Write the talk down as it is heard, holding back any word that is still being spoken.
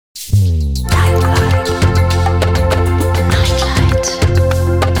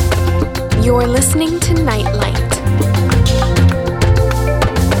You're listening to Nightlight.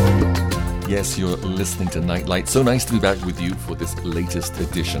 Yes, you're listening to Nightlight. So nice to be back with you for this latest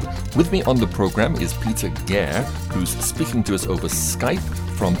edition. With me on the program is Cathy Gehr, who's speaking to us over Skype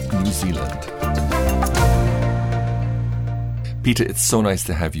from New Zealand. Peter, it's so nice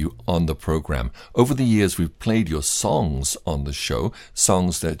to have you on the program. Over the years, we've played your songs on the show,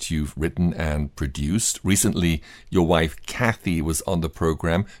 songs that you've written and produced. Recently, your wife, Cathy, was on the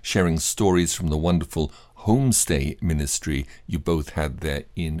program sharing stories from the wonderful homestay ministry you both had there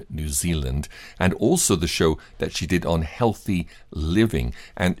in New Zealand, and also the show that she did on healthy living.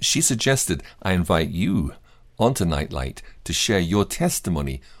 And she suggested I invite you onto Nightlight to share your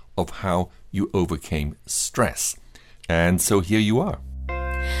testimony of how you overcame stress. And so here you are.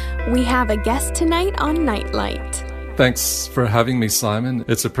 We have a guest tonight on Nightlight. Thanks for having me, Simon.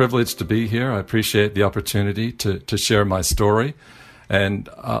 It's a privilege to be here. I appreciate the opportunity to share my story. And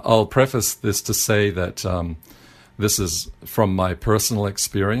I'll preface this to say that this is from my personal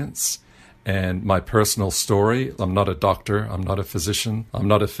experience and my personal story. I'm not a doctor. I'm not a physician. I'm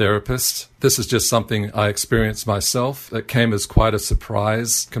not a therapist. This is just something I experienced myself that came as quite a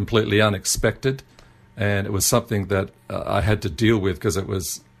surprise, completely unexpected. And it was something that I had to deal with because it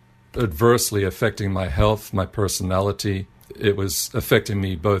was adversely affecting my health, my personality. It was affecting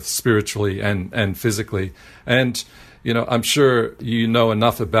me both spiritually and physically. And, you know, I'm sure you know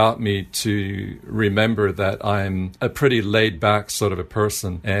enough about me to remember that I'm a pretty laid-back sort of a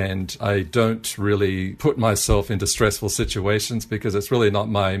person. And I don't really put myself into stressful situations because it's really not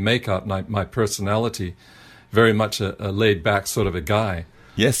my makeup, my personality. Very much a laid-back sort of a guy.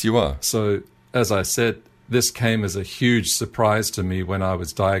 Yes, you are. So, as I said, this came as a huge surprise to me when I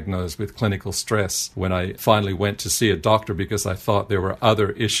was diagnosed with clinical stress, when I finally went to see a doctor because I thought there were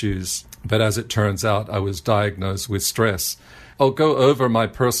other issues. But as it turns out, I was diagnosed with stress. I'll go over my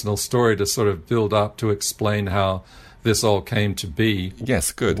personal story to sort of build up to explain how this all came to be.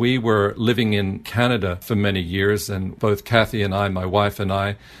 Yes, good. We were living in Canada for many years, and both Cathy and I, my wife and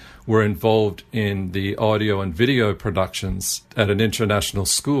I, were involved in the audio and video productions at an international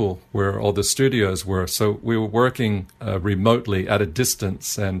school where all the studios were. So we were working remotely at a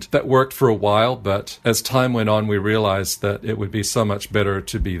distance, and that worked for a while. But as time went on, we realized that it would be so much better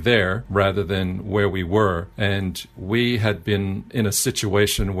to be there rather than where we were. And we had been in a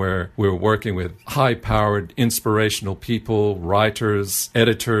situation where we were working with high-powered, inspirational people, writers,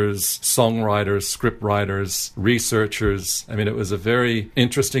 editors, songwriters, scriptwriters, researchers. I mean, it was a very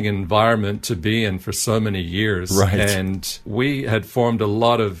interesting environment to be in for so many years. Right. And we had formed a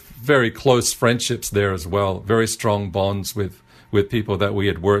lot of very close friendships there as well, very strong bonds with people that we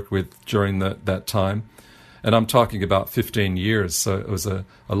had worked with during that time. And I'm talking about 15 years, so it was a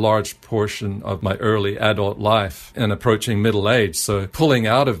large portion of my early adult life and approaching middle age. So pulling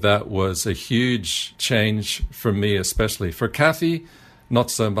out of that was a huge change for me, especially. For Cathy, not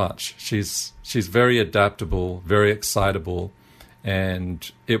so much. She's very adaptable, very excitable,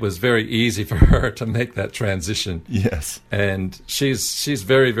 and it was very easy for her to make that transition. Yes. And she's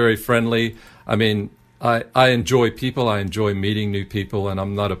very, very friendly. I mean, I enjoy people. I enjoy meeting new people, and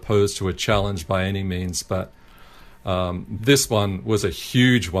I'm not opposed to a challenge by any means. But this one was a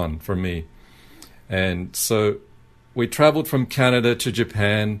huge one for me. And so we traveled from Canada to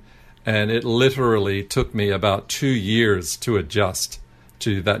Japan, and it literally took me about 2 years to adjust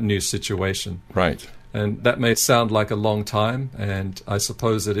to that new situation. Right. And that may sound like a long time, and I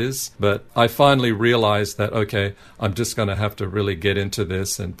suppose it is. But I finally realized that, okay, I'm just going to have to really get into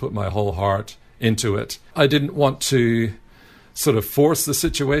this and put my whole heart into it. I didn't want to sort of force the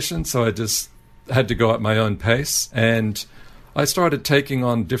situation, so I just had to go at my own pace. And I started taking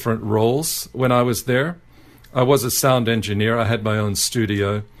on different roles when I was there. I was a sound engineer. I had my own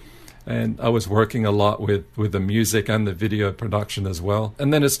studio. And I was working a lot with the music and the video production as well.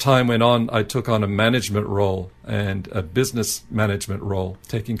 And then as time went on, I took on a management role and a business management role,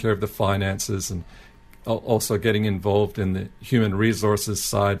 taking care of the finances and also getting involved in the human resources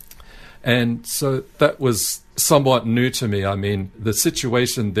side. And so that was somewhat new to me. I mean, the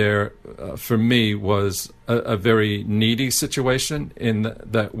situation there for me was a very needy situation in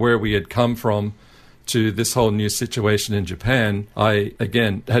that where we had come from to this whole new situation in Japan, I,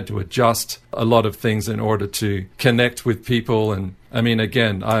 again, had to adjust a lot of things in order to connect with people. And I mean,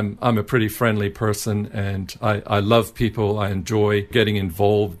 again, I'm a pretty friendly person, and I love people. I enjoy getting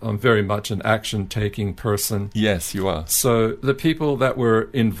involved. I'm very much an action-taking person. Yes, you are. So the people that were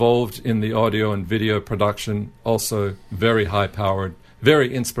involved in the audio and video production, also very high-powered,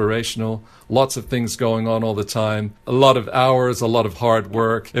 very inspirational, lots of things going on all the time, a lot of hours, a lot of hard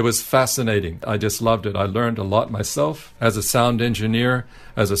work. It was fascinating. I just loved it. I learned a lot myself as a sound engineer,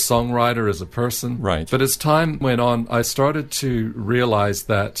 as a songwriter, as a person. Right. But as time went on, I started to realize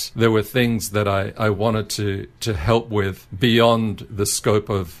that there were things that I wanted to help with beyond the scope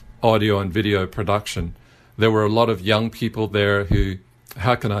of audio and video production. There were a lot of young people there who,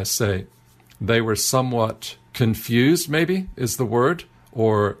 how can I say, they were somewhat confused, maybe is the word,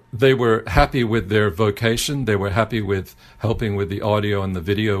 or they were happy with their vocation. They were happy with helping with the audio and the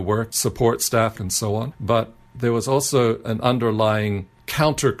video work, support staff and so on. But there was also an underlying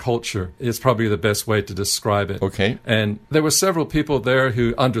counterculture is probably the best way to describe it. Okay. And there were several people there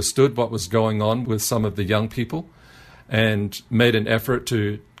who understood what was going on with some of the young people and made an effort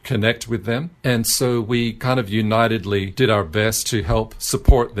to connect with them. And so we kind of unitedly did our best to help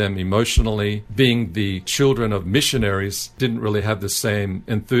support them emotionally. Being the children of missionaries, didn't really have the same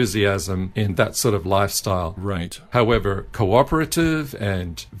enthusiasm in that sort of lifestyle. Right. However, cooperative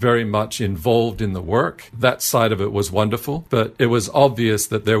and very much involved in the work. That side of it was wonderful, but it was obvious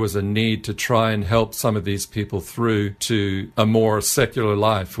that there was a need to try and help some of these people through to a more secular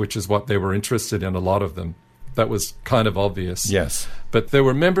life, which is what they were interested in, a lot of them. That was kind of obvious. Yes. But there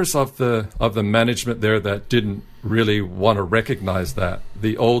were members of the management there that didn't really want to recognize that.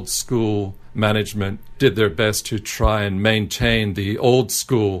 The old school management did their best to try and maintain the old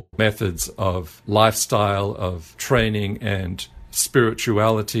school methods of lifestyle, of training and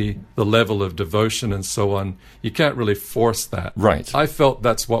spirituality, the level of devotion and so on. You can't really force that. Right. I felt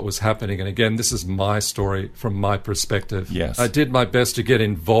that's what was happening. And again, this is my story from my perspective. Yes. I did my best to get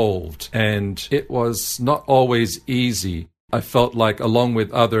involved, and it was not always easy. I felt like, along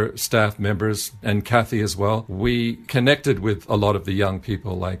with other staff members and Cathy as well, we connected with a lot of the young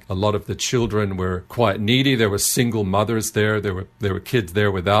people. Like, a lot of the children were quite needy. There were single mothers there. There were kids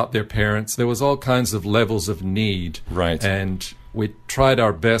there without their parents. There was all kinds of levels of need. Right. And we tried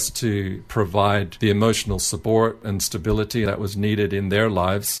our best to provide the emotional support and stability that was needed in their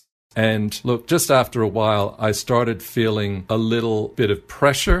lives. And look, just after a while, I started feeling a little bit of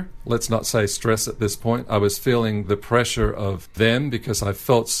pressure. Let's not say stress at this point. I was feeling the pressure of them because I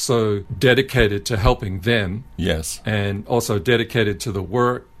felt so dedicated to helping them. Yes. And also dedicated to the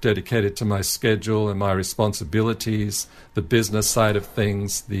work, dedicated to my schedule and my responsibilities, the business side of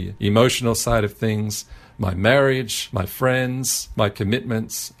things, the emotional side of things, my marriage, my friends, my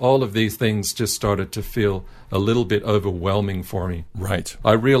commitments. All of these things just started to feel a little bit overwhelming for me. Right.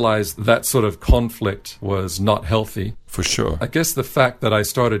 I realized that sort of conflict was not healthy. For sure. I guess the fact that I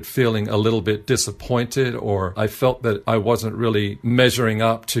started feeling a little bit disappointed, or I felt that I wasn't really measuring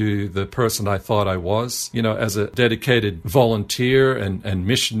up to the person I thought I was. You know, as a dedicated volunteer and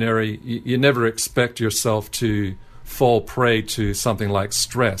missionary, you never expect yourself to fall prey to something like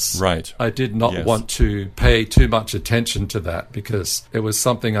stress. Right. I did not want to pay too much attention to that because it was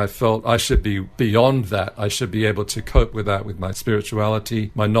something I felt I should be beyond that. I should be able to cope with that with my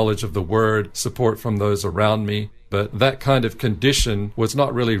spirituality, my knowledge of the Word, support from those around me. But that kind of condition was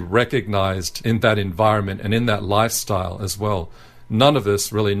not really recognized in that environment and in that lifestyle as well. None of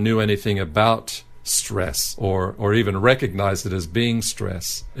us really knew anything about stress or even recognized it as being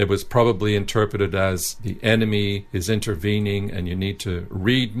stress. It was probably interpreted as the enemy is intervening and you need to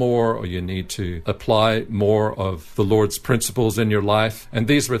read more or you need to apply more of the Lord's principles in your life. And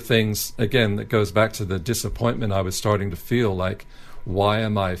these were things, again, that goes back to the disappointment I was starting to feel like, why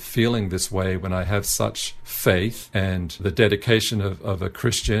am I feeling this way when I have such faith and the dedication of a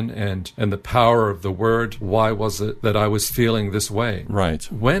Christian and the power of the Word? Why was it that I was feeling this way? Right.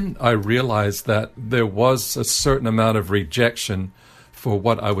 When I realized that there was a certain amount of rejection for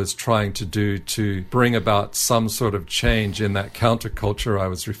what I was trying to do to bring about some sort of change in that counterculture I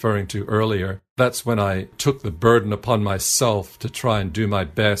was referring to earlier, that's when I took the burden upon myself to try and do my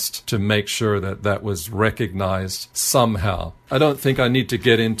best to make sure that that was recognized somehow. I don't think I need to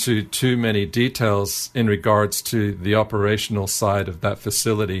get into too many details in regards to the operational side of that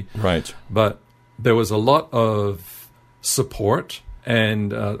facility. Right. But there was a lot of support.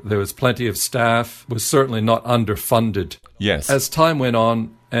 And there was plenty of staff, was certainly not underfunded. Yes. As time went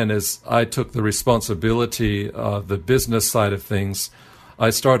on, and as I took the responsibility of the business side of things, I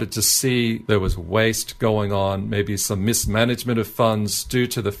started to see there was waste going on, maybe some mismanagement of funds due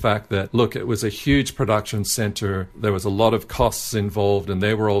to the fact that, look, it was a huge production center. There was a lot of costs involved, and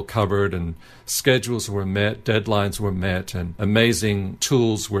they were all covered, and schedules were met, deadlines were met, and amazing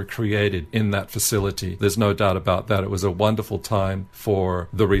tools were created in that facility. There's no doubt about that. It was a wonderful time for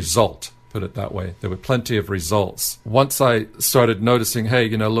the result. put it that way. There were plenty of results. Once I started noticing, hey,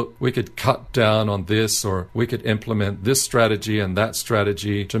 look, we could cut down on this, or we could implement this strategy and that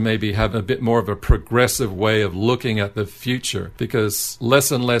strategy to maybe have a bit more of a progressive way of looking at the future, because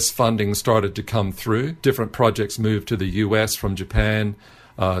less and less funding started to come through. Different projects moved to the US from Japan.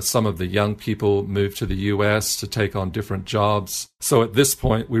 Some of the young people moved to the US to take on different jobs. So at this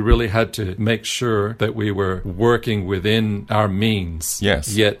point, we really had to make sure that we were working within our means.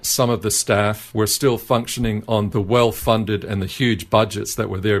 Yes. Yet some of the staff were still functioning on the well-funded and the huge budgets that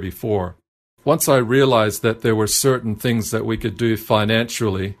were there before. Once I realized that there were certain things that we could do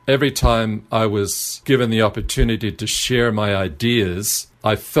financially, every time I was given the opportunity to share my ideas,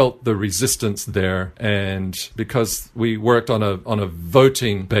 I felt the resistance there. And because we worked on a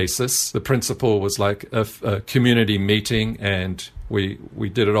voting basis, the principle was like a community meeting, and we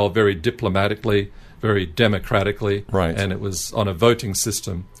did it all very diplomatically, very democratically. Right. And it was on a voting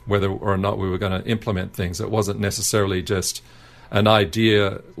system, whether or not we were going to implement things. It wasn't necessarily just an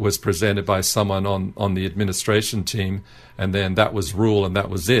idea was presented by someone on the administration team, and then that was rule and that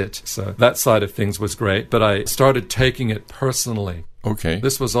was it. So that side of things was great, but I started taking it personally. Okay.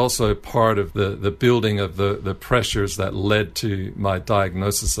 This was also part of the building of the pressures that led to my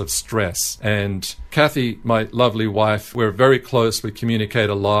diagnosis of stress. And Cathy, my lovely wife, we're very close. We communicate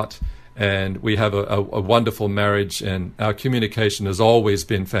a lot, and we have a wonderful marriage, and our communication has always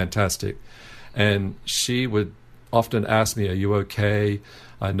been fantastic. And she would often ask me, are you okay?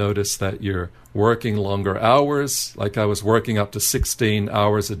 I noticed that you're working longer hours. Like I was working up to 16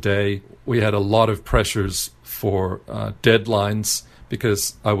 hours a day. We had a lot of pressures for deadlines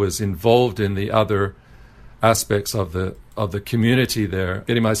because I was involved in the other aspects of the community there.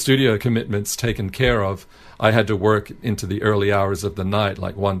 Getting my studio commitments taken care of, I had to work into the early hours of the night,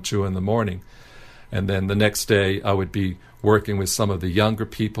 like 1, 2 in the morning. And then the next day I would be working with some of the younger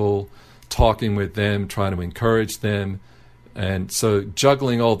people, talking with them, trying to encourage them. And so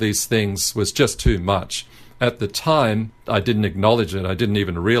juggling all these things was just too much. At the time, I didn't acknowledge it. I didn't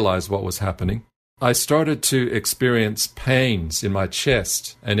even realize what was happening. I started to experience pains in my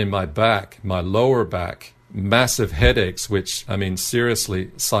chest and in my back, my lower back, massive headaches, which, I mean,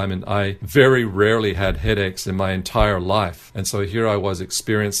 seriously, Simon, I very rarely had headaches in my entire life. And so here I was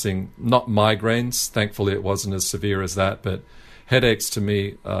experiencing, not migraines, thankfully it wasn't as severe as that, but headaches to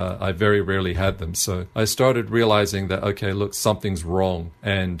me, I very rarely had them. So I started realizing that, okay, look, something's wrong.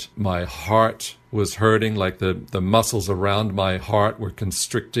 And my heart was hurting, like the muscles around my heart were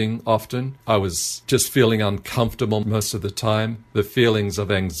constricting often. I was just feeling uncomfortable most of the time. The feelings of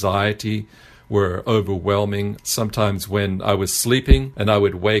anxiety were overwhelming. Sometimes when I was sleeping and I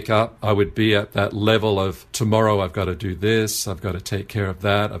would wake up, I would be at that level of, tomorrow I've got to do this, I've got to take care of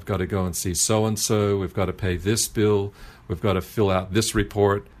that, I've got to go and see so-and-so, we've got to pay this bill, we've got to fill out this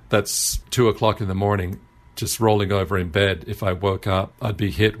report. That's 2 o'clock in the morning, just rolling over in bed. If I woke up, I'd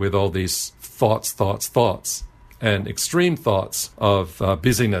be hit with all these thoughts, and extreme thoughts of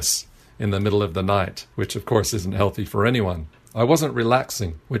busyness in the middle of the night, which of course isn't healthy for anyone. I wasn't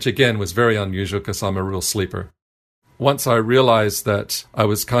relaxing, which again was very unusual because I'm a real sleeper. Once I realized that I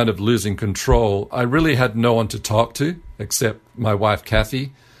was kind of losing control, I really had no one to talk to except my wife,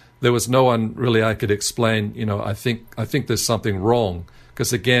 Cathy. There was no one really I could explain, I think there's something wrong.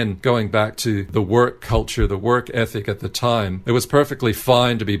 Because again, going back to the work culture, the work ethic at the time, it was perfectly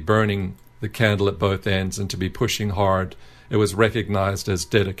fine to be burning the candle at both ends and to be pushing hard. It was recognized as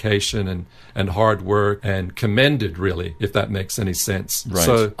dedication and hard work and commended, really, if that makes any sense. Right.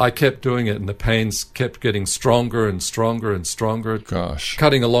 So I kept doing it, and the pains kept getting stronger and stronger and stronger. Gosh.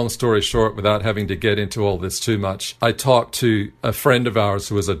 Cutting a long story short, without having to get into all this too much, I talked to a friend of ours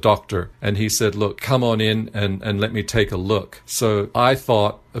who was a doctor, and he said, look, come on in and let me take a look. So I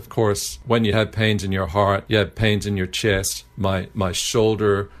thought, of course, when you have pains in your heart, you have pains in your chest. My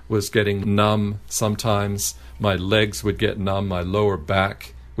shoulder was getting numb sometimes. My legs would get numb. My lower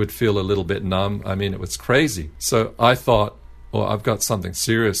back would feel a little bit numb. I mean, it was crazy. So I thought, well, I've got something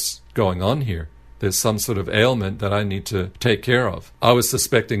serious going on here. There's some sort of ailment that I need to take care of. I was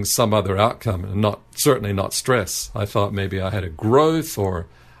suspecting some other outcome, and certainly not stress. I thought maybe I had a growth, or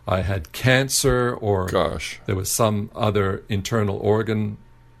I had cancer, or there was some other internal organ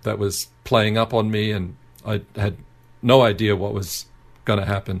that was playing up on me, and I had no idea what was going to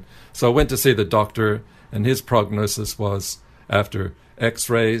happen. So I went to see the doctor, and his prognosis was, after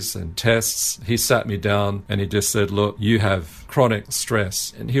x-rays and tests. He sat me down and he just said, look, you have chronic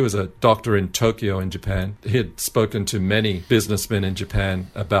stress. And he was a doctor in Tokyo in Japan. He had spoken to many businessmen in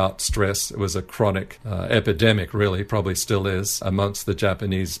Japan about stress. It was a chronic epidemic, really, probably still is, amongst the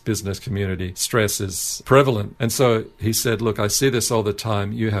Japanese business community. Stress is prevalent. And so he said, look, I see this all the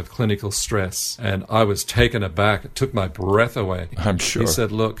time. You have clinical stress. And I was taken aback. It took my breath away. I'm sure. He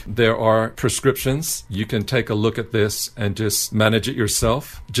said, look, there are prescriptions. You can take a look at this and just manage it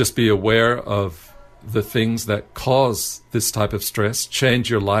yourself. Just be aware of the things that cause this type of stress. Change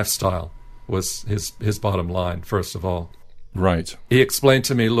your lifestyle was his bottom line, first of all. Right. He explained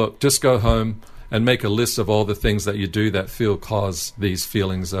to me, look, just go home and make a list of all the things that you do that cause these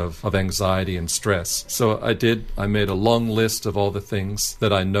feelings of anxiety and stress. So I did. I made a long list of all the things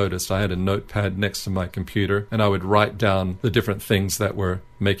that I noticed. I had a notepad next to my computer, and I would write down the different things that were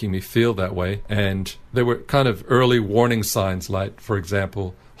making me feel that way. And there were kind of early warning signs, like, for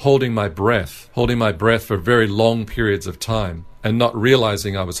example, holding my breath for very long periods of time and not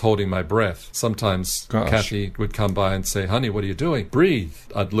realizing I was holding my breath. Sometimes Cathy would come by and say, honey, what are you doing? Breathe.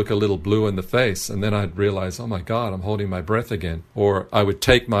 I'd look a little blue in the face, and then I'd realize, oh my God, I'm holding my breath again. Or I would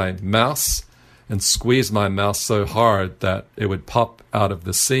take my mouse and squeeze my mouse so hard that it would pop out of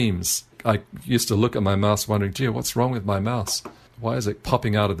the seams. I used to look at my mouse wondering, gee, what's wrong with my mouse? Why is it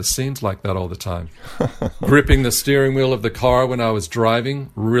popping out of the seams like that all the time? Gripping the steering wheel of the car when I was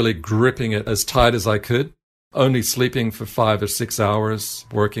driving, really gripping it as tight as I could. Only sleeping for 5 or 6 hours,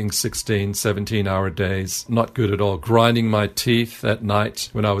 working 16, 17-hour days. Not good at all. Grinding my teeth at night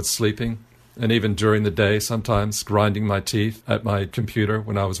when I was sleeping. And even during the day, sometimes grinding my teeth at my computer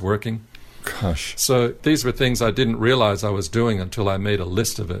when I was working. Gosh. So these were things I didn't realize I was doing until I made a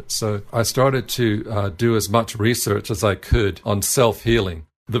list of it. So I started to do as much research as I could on self-healing.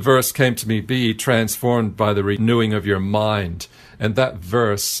 The verse came to me, be ye transformed by the renewing of your mind. And that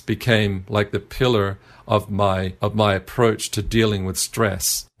verse became like the pillar of my approach to dealing with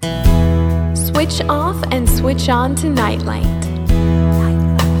stress. Switch off and switch on to Nightlight.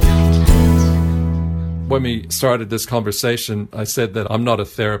 When we started this conversation, I said that I'm not a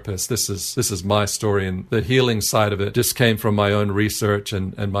therapist. This is my story, and the healing side of it just came from my own research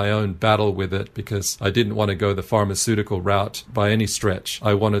and my own battle with it, because I didn't want to go the pharmaceutical route by any stretch.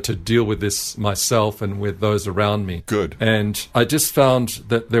 I wanted to deal with this myself and with those around me. Good. And I just found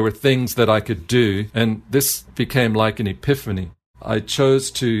that there were things that I could do, and this became like an epiphany. I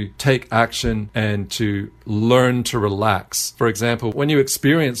chose to take action and to learn to relax. For example, when you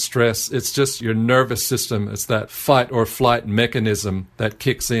experience stress, it's just your nervous system. It's that fight or flight mechanism that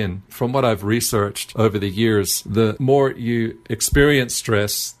kicks in. From what I've researched over the years, the more you experience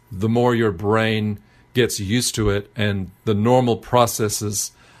stress, the more your brain gets used to it, and the normal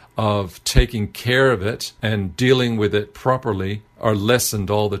processes of taking care of it and dealing with it properly are lessened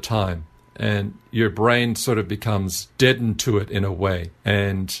all the time. And your brain sort of becomes deadened to it in a way.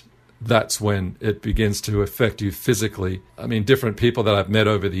 And that's when it begins to affect you physically. I mean, different people that I've met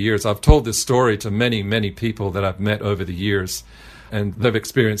over the years, I've told this story to many, many people that I've met over the years, and they've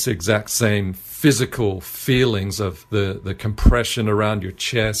experienced the exact same physical feelings of the compression around your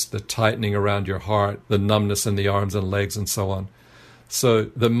chest, the tightening around your heart, the numbness in the arms and legs, and so on. So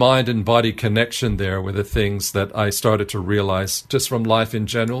the mind and body connection there were the things that I started to realize just from life in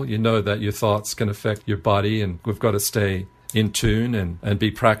general. You know that your thoughts can affect your body, and we've got to stay in tune and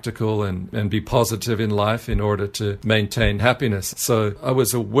be practical and be positive in life in order to maintain happiness. So I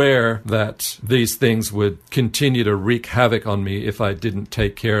was aware that these things would continue to wreak havoc on me if I didn't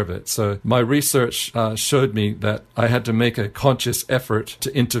take care of it. So my research showed me that I had to make a conscious effort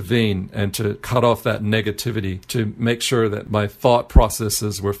to intervene and to cut off that negativity, to make sure that my thought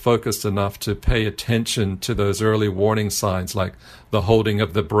processes were focused enough to pay attention to those early warning signs, like the holding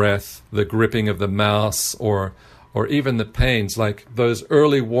of the breath, the gripping of the mouse, or even the pains. Like those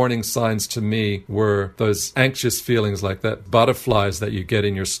early warning signs to me were those anxious feelings, like that butterflies that you get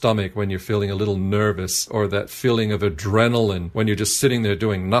in your stomach when you're feeling a little nervous, or that feeling of adrenaline when you're just sitting there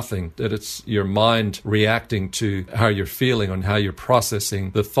doing nothing, that it's your mind reacting to how you're feeling and how you're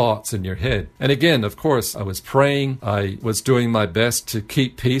processing the thoughts in your head. And again, of course, I was praying. I was doing my best to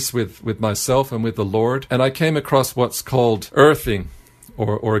keep peace with myself and with the Lord. And I came across what's called earthing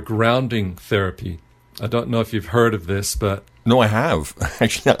or grounding therapy. I don't know if you've heard of this, but... No, I have.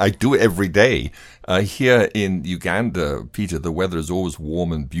 Actually, I do it every day. Here in Uganda, Peter, the weather is always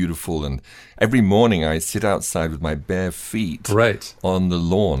warm and beautiful, and every morning I sit outside with my bare feet on the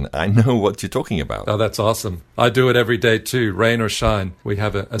lawn. I know what you're talking about. Oh, that's awesome. I do it every day too, rain or shine. We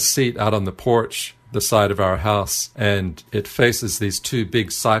have a seat out on the porch the side of our house, and it faces these two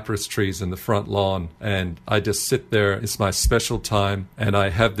big cypress trees in the front lawn. And I just sit there. It's my special time. And I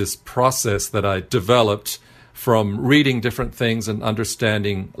have this process that I developed from reading different things and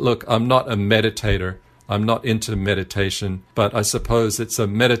understanding, look, I'm not a meditator. I'm not into meditation, but I suppose it's a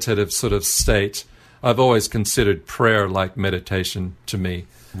meditative sort of state. I've always considered prayer like meditation to me.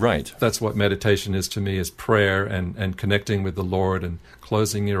 Right. That's what meditation is to me, is prayer and connecting with the Lord and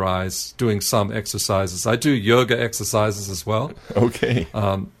closing your eyes, doing some exercises. I do yoga exercises as well. Okay.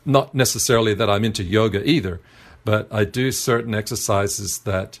 Not necessarily that I'm into yoga either, but I do certain exercises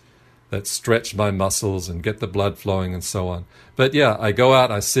that stretch my muscles and get the blood flowing and so on. But yeah, I go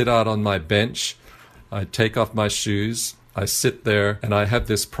out, I sit out on my bench, I take off my shoes, I sit there, and I have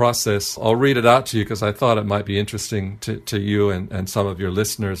this process. I'll read it out to you because I thought it might be interesting to you and some of your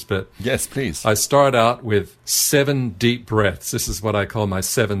listeners. But yes, please. I start out with 7 deep breaths. This is what I call my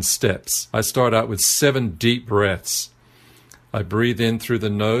 7 steps. I start out with 7 deep breaths. I breathe in through the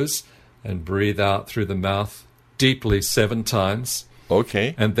nose and breathe out through the mouth deeply 7 times.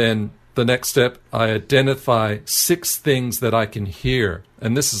 Okay. And then the next step, I identify 6 things that I can hear.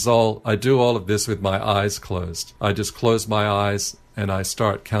 And this is all, I do all of this with my eyes closed. I just close my eyes and I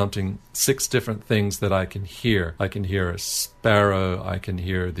start counting 6 different things that I can hear. I can hear a sparrow. I can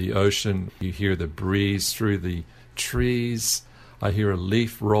hear the ocean. You hear the breeze through the trees. I hear a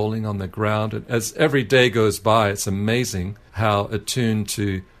leaf rolling on the ground. And as every day goes by, it's amazing how attuned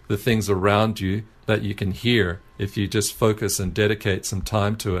to the things around you that you can hear if you just focus and dedicate some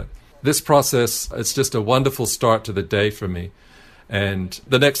time to it. This process, it's just a wonderful start to the day for me. And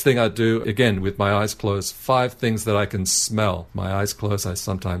the next thing I do, again, with my eyes closed, 5 things that I can smell. My eyes closed, I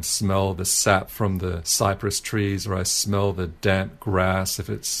sometimes smell the sap from the cypress trees, or I smell the damp grass if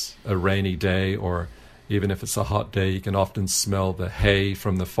it's a rainy day, or even if it's a hot day, you can often smell the hay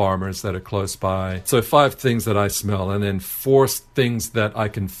from the farmers that are close by. So 5 things that I smell, and then 4 things that I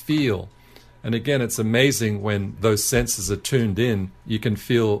can feel. And again, it's amazing when those senses are tuned in, you can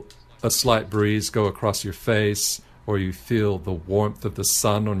feel a slight breeze go across your face, or you feel the warmth of the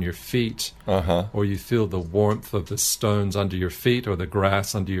sun on your feet, or you feel the warmth of the stones under your feet or the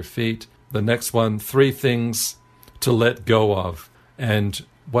grass under your feet. The next one, 3 things to let go of. And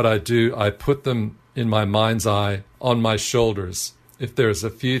what I do, I put them in my mind's eye on my shoulders. If there's a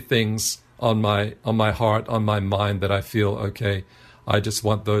few things on my heart, on my mind that I feel, okay, I just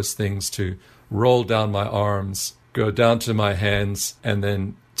want those things to roll down my arms, go down to my hands, and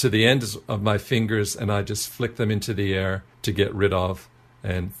then to the ends of my fingers, and I just flick them into the air to get rid of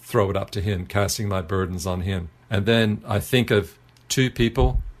and throw it up to Him, casting my burdens on Him. And then I think of 2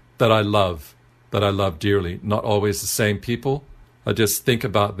 people that I love dearly. Not always the same people. I just think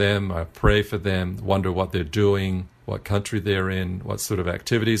about them, I pray for them, wonder what they're doing, what country they're in, what sort of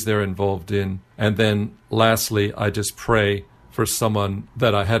activities they're involved in. And then lastly, I just pray for someone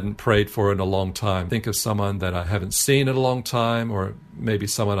that I hadn't prayed for in a long time. Think of someone that I haven't seen in a long time, or maybe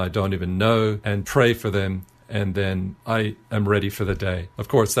someone I don't even know, and pray for them, and then I am ready for the day. Of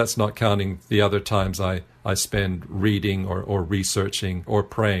course, that's not counting the other times I spend reading or researching or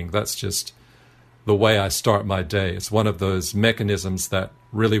praying. That's just the way I start my day. It's one of those mechanisms that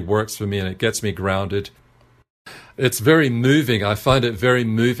really works for me, and it gets me grounded. It's very moving. I find it very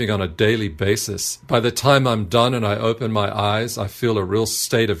moving on a daily basis. By the time I'm done and I open my eyes, I feel a real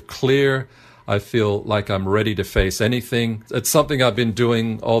state of clear. I feel like I'm ready to face anything. It's something I've been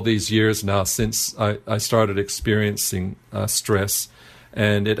doing all these years now since I started experiencing stress.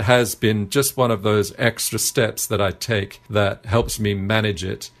 And it has been just one of those extra steps that I take that helps me manage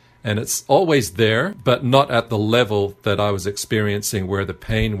it. And it's always there, but not at the level that I was experiencing where the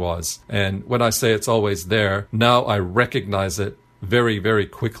pain was. And when I say it's always there, now I recognize it very, very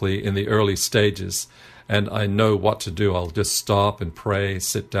quickly in the early stages. And I know what to do. I'll just stop and pray,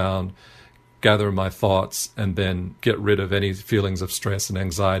 sit down, gather my thoughts, and then get rid of any feelings of stress and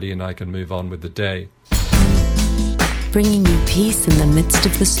anxiety, and I can move on with the day. Bringing you peace in the midst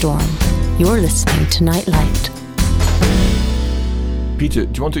of the storm. You're listening to Nightlight. Peter,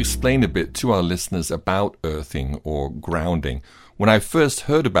 do you want to explain a bit to our listeners about earthing or grounding? When I first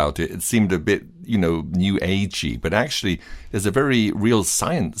heard about it, it seemed a bit, new agey, but actually there's a very real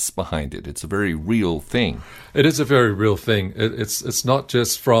science behind it. It's a very real thing. It is a very real thing. It's not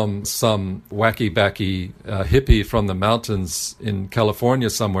just from some wacky-backy hippie from the mountains in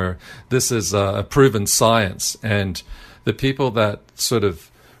California somewhere. This is a proven science, and the people that sort of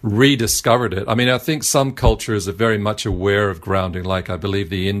rediscovered it. I mean, I think some cultures are very much aware of grounding, like I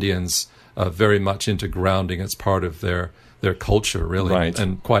believe the Indians are very much into grounding as part of their their culture, really, Right.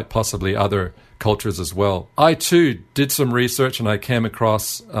 and quite possibly other cultures as well. I, too, did some research, and I came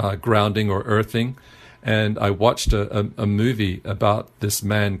across grounding or earthing, and I watched a movie about this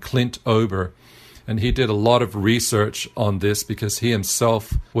man, Clint Ober, and he did a lot of research on this because he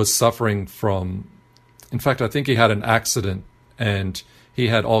himself was suffering from, in fact, I think he had an accident, and he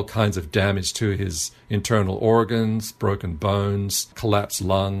had all kinds of damage to his internal organs, broken bones, collapsed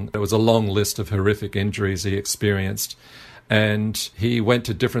lung. There was a long list of horrific injuries he experienced. And he went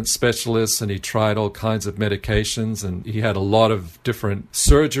to different specialists and he tried all kinds of medications, and he had a lot of different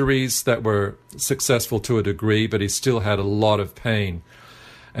surgeries that were successful to a degree, but he still had a lot of pain.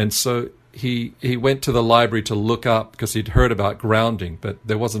 And so he went to the library to look up, because he'd heard about grounding, but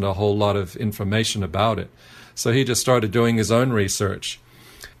there wasn't a whole lot of information about it. So he just started doing his own research.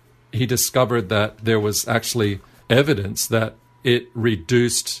 He discovered that there was actually evidence that it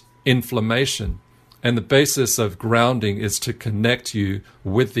reduced inflammation. And the basis of grounding is to connect you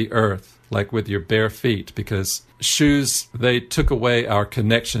with the earth, like with your bare feet, because shoes, they took away our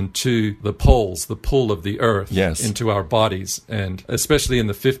connection to the poles, the pull of the earth into our bodies. And especially in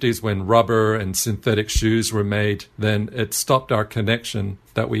the 50s when rubber and synthetic shoes were made, then it stopped our connection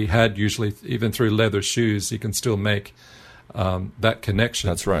that we had usually, even through leather shoes, you can still make that connection.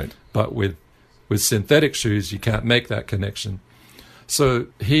 That's right. But with synthetic shoes, you can't make that connection. So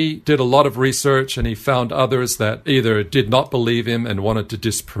he did a lot of research, and he found others that either did not believe him and wanted to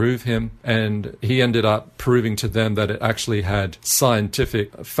disprove him, and he ended up proving to them that it actually had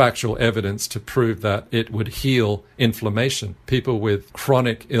scientific, factual evidence to prove that it would heal inflammation. People with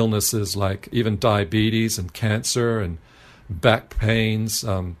chronic illnesses like even diabetes and cancer and back pains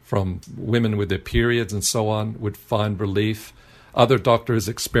from women with their periods and so on would find relief. Other doctors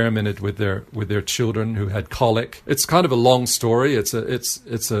experimented with their children who had colic. It's kind of a long story. It's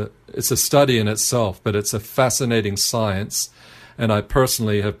a study in itself, but it's a fascinating science, and I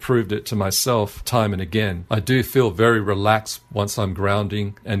personally have proved it to myself time and again. I do feel very relaxed once I'm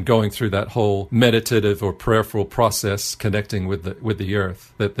grounding and going through that whole meditative or prayerful process, connecting with the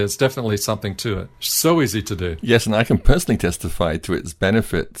earth. That there's definitely something to it. So easy to do. Yes, and I can personally testify to its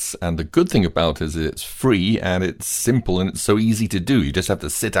benefits. And the good thing about it is it's free and it's simple and it's so easy to do. You just have to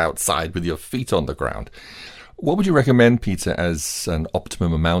sit outside with your feet on the ground. What would you recommend, Peter, as an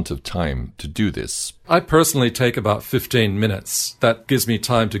optimum amount of time to do this? I personally take about 15 minutes. That gives me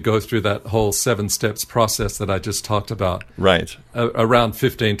time to go through that whole 7 steps process that I just talked about. Right. Around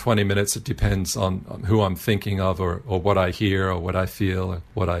 15, 20 minutes. It depends on who I'm thinking of or what I hear or what I feel or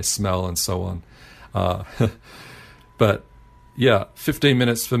what I smell and so on. But yeah, 15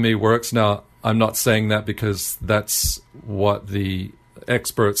 minutes for me works. Now, I'm not saying that because that's what the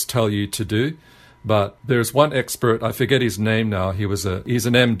experts tell you to do. But there's one expert, I forget his name now, he's an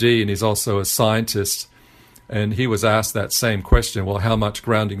MD and he's also a scientist, and he was asked that same question, well, how much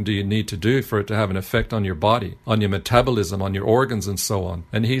grounding do you need to do for it to have an effect on your body, on your metabolism, on your organs and so on?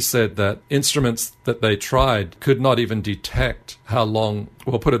 And he said that instruments that they tried could not even detect how long,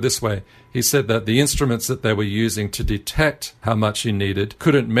 well, put it this way, he said that the instruments that they were using to detect how much he needed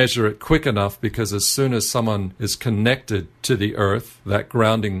couldn't measure it quick enough, because as soon as someone is connected to the earth, that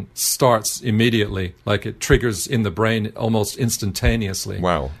grounding starts immediately, like it triggers in the brain almost instantaneously.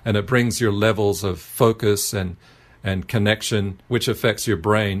 Wow. And it brings your levels of focus and connection, which affects your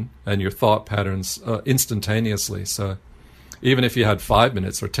brain and your thought patterns instantaneously. So even if you had 5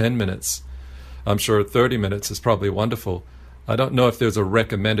 minutes or 10 minutes, I'm sure 30 minutes is probably wonderful. I don't know if there's a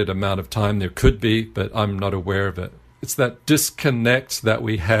recommended amount of time. There could be, but I'm not aware of it. It's that disconnect that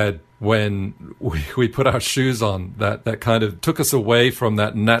we had when we put our shoes on, that kind of took us away from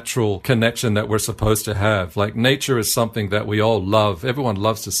that natural connection that we're supposed to have. Like, nature is something that we all love. Everyone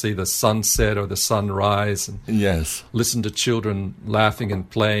loves to see the sunset or the sunrise and yes, listen to children laughing and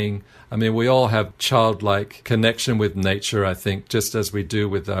playing. I mean, we all have childlike connection with nature, I think, just as we do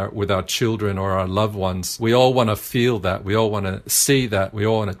with our children or our loved ones. We all want to feel that. We all want to see that. We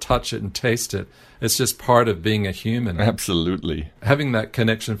all want to touch it and taste it. It's just part of being a human. Absolutely. Having that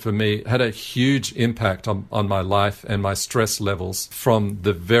connection for me had a huge impact on my life and my stress levels from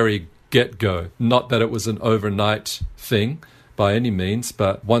the very get-go. Not that it was an overnight thing by any means,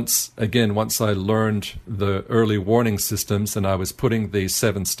 but once I learned the early warning systems and I was putting these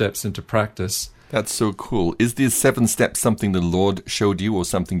 7 steps into practice. That's so cool. Is these 7 steps something the Lord showed you or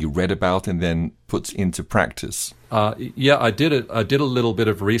something you read about and then put into practice? Yeah, I did it. I did a little bit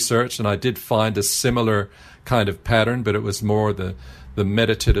of research and I did find a similar kind of pattern, but it was more the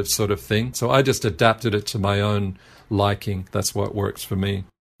meditative sort of thing. So I just adapted it to my own liking. That's what works for me.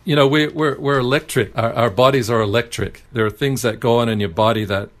 You know, we're electric. Our bodies are electric. There are things that go on in your body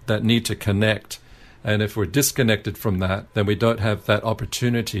that need to connect. And if we're disconnected from that, then we don't have that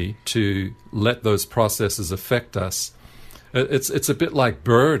opportunity to let those processes affect us. It's a bit like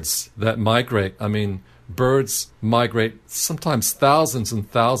birds that migrate. I mean, birds migrate sometimes thousands and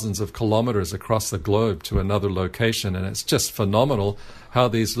thousands of kilometers across the globe to another location, and it's just phenomenal how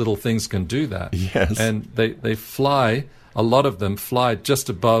these little things can do that. Yes. And they fly, a lot of them fly just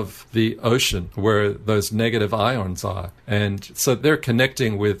above the ocean where those negative ions are. And so they're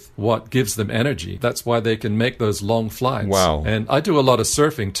connecting with what gives them energy. That's why they can make those long flights. Wow. And I do a lot of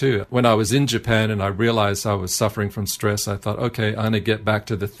surfing too. When I was in Japan and I realized I was suffering from stress, I thought, okay, I'm going to get back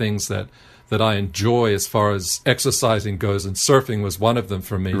to the things that I enjoy as far as exercising goes, and surfing was one of them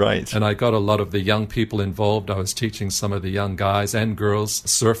for me. Right. And I got a lot of the young people involved. I was teaching some of the young guys and girls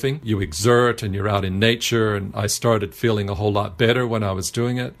surfing. You exert and you're out in nature, and I started feeling a whole lot better when I was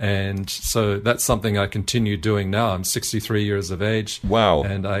doing it. And so that's something I continue doing now. I'm 63 years of age. Wow.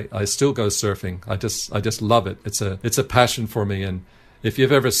 And I still go surfing. I just love it. It's a passion for me. And if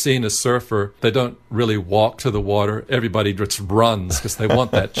you've ever seen a surfer, they don't really walk to the water. Everybody just runs because they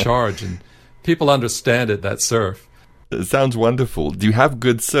want that charge. And people understand it, that surf. It sounds wonderful. Do you have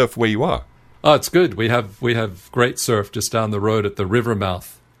good surf where you are? Oh, it's good. We have great surf just down the road at the river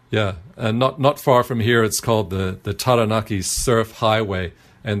mouth. Yeah, and not far from here, it's called the Taranaki Surf Highway,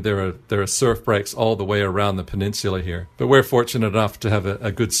 and there are surf breaks all the way around the peninsula here. But we're fortunate enough to have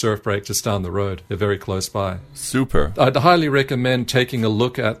a good surf break just down the road. They're very close by. Super. I'd highly recommend taking a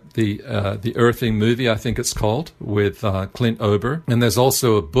look at the Earthing movie, I think it's called, with Clint Ober. And there's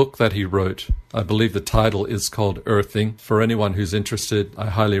also a book that he wrote. I believe the title is called Earthing. For anyone who's interested, I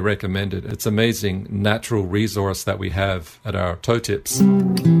highly recommend it. It's an amazing natural resource that we have at our toe tips.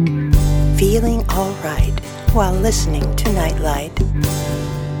 Feeling all right while listening to Nightlight.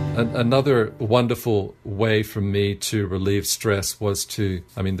 Another wonderful way for me to relieve stress was to,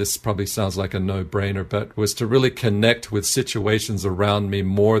 I mean, this probably sounds like a no-brainer, but was to really connect with situations around me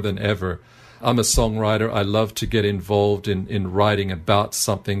more than ever. I'm a songwriter. I love to get involved in writing about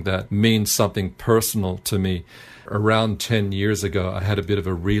something that means something personal to me. Around 10 years ago, I had a bit of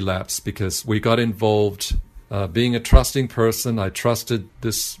a relapse because we got involved. Being a trusting person, I trusted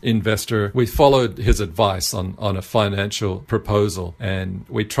this investor. We followed his advice on a financial proposal, and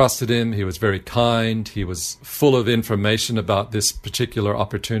we trusted him. He was very kind. He was full of information about this particular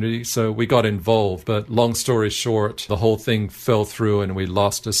opportunity, so we got involved. But long story short, the whole thing fell through, and we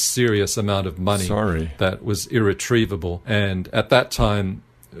lost a serious amount of money. Sorry. That was irretrievable. And at that time,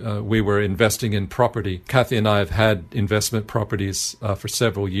 we were investing in property. Cathy and I have had investment properties for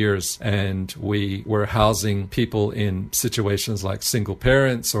several years, and we were housing people in situations like single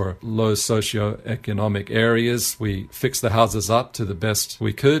parents or low socioeconomic areas. We fixed the houses up to the best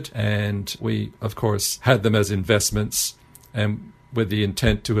we could, and we, of course, had them as investments and with the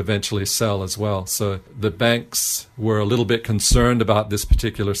intent to eventually sell as well. So the banks were a little bit concerned about this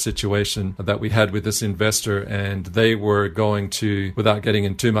particular situation that we had with this investor, and they were going to, without getting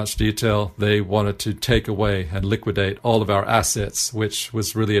in too much detail, they wanted to take away and liquidate all of our assets, which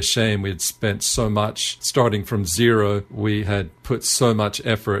was really a shame. We had spent so much starting from zero. We had put so much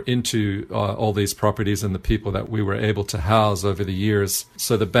effort into all these properties and the people that we were able to house over the years.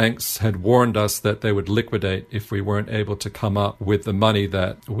 So the banks had warned us that they would liquidate if we weren't able to come up with the money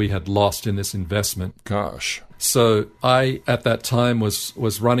that we had lost in this investment. Gosh. So I, at that time,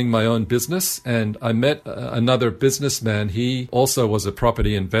 was running my own business, and I met another businessman. He also was a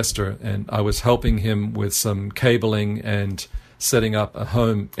property investor, and I was helping him with some cabling and setting up a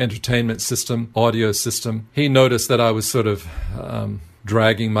home entertainment system, audio system. He noticed that I was sort of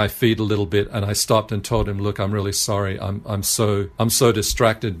dragging my feet a little bit, and I stopped and told him, "Look, I'm really sorry. I'm so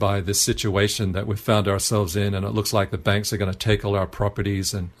distracted by this situation that we've found ourselves in, and it looks like the banks are going to take all our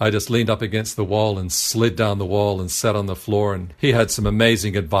properties." And I just leaned up against the wall and slid down the wall and sat on the floor. And he had some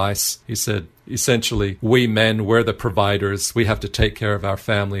amazing advice. He said, essentially, we men, we're the providers. We have to take care of our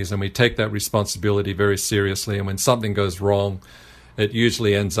families, and we take that responsibility very seriously. And when something goes wrong, it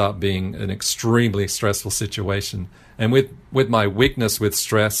usually ends up being an extremely stressful situation. And with my weakness with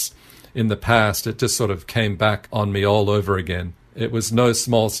stress in the past, it just sort of came back on me all over again. It was no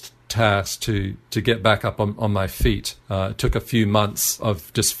small task to get back up on my feet. It took a few months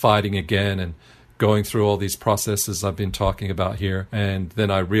of just fighting again and going through all these processes I've been talking about here. And then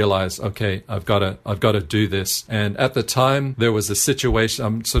I realized, okay, I've got to do this. And at the time, there was a situation,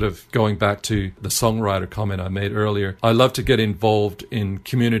 I'm sort of going back to the songwriter comment I made earlier. I love to get involved in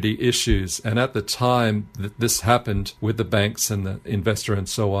community issues. And at the time that this happened with the banks and the investor and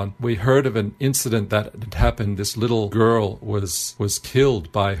so on, we heard of an incident that had happened. This little girl was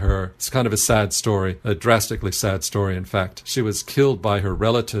killed by her. It's kind of a sad story, a drastically sad story, in fact. She was killed by her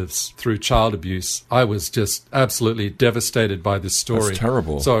relatives through child abuse. I was just absolutely devastated by this story. That's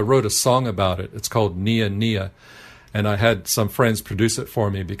terrible. So I wrote a song about it. It's called Nia Nia. And I had some friends produce it for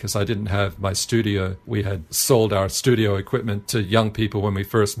me because I didn't have my studio. We had sold our studio equipment to young people when we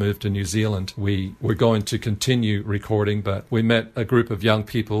first moved to New Zealand. We were going to continue recording, but we met a group of young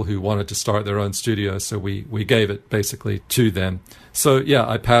people who wanted to start their own studio, so we gave it basically to them. So yeah,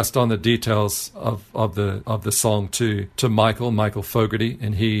 I passed on the details of the song to Michael Fogarty,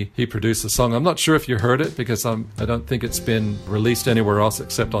 and he produced the song. I'm not sure if you heard it because I don't think it's been released anywhere else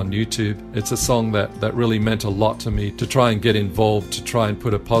except on YouTube. It's a song that really meant a lot to me, to try and get involved, to try and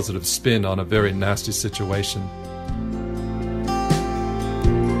put a positive spin on a very nasty situation.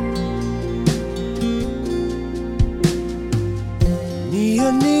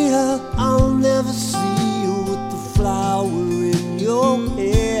 Nia, Nia, I'll never see you with the flower in your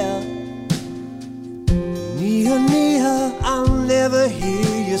hair. Nia, Nia, I'll never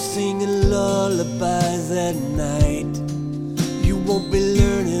hear you singing lullabies at night. You won't be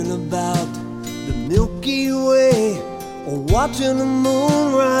learning about the Milky Way or watching the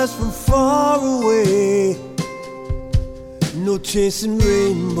moon rise from far away. No chasing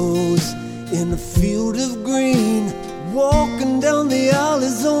rainbows in a field of green. Walking down the aisle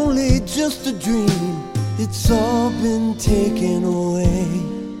is only just a dream. It's all been taken away.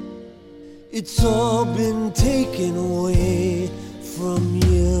 It's all been taken away from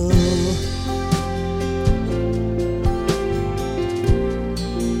you.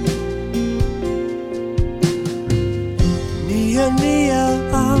 Nia, Nia,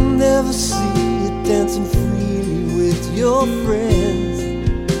 I'll never see you dancing freely with your friends.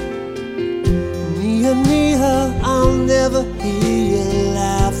 Nia, Nia, I'll never hear you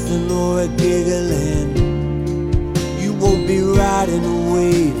laughing or giggling. You won't be riding a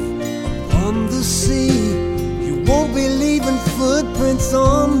wave upon the sea. You won't be leaving footprints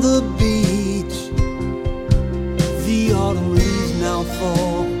on the beach. The autumn leaves now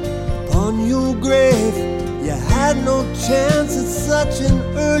fall upon your grave. You had no chance at such an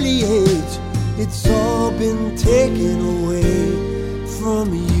early age. It's all been taken away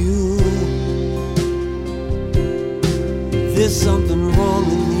from you. There's something wrong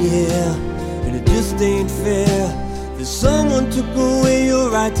in the air, and it just ain't fair. That someone took away your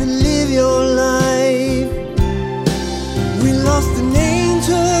right to live your life. We lost an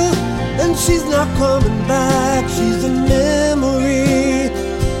angel, and she's not coming back. She's a memory.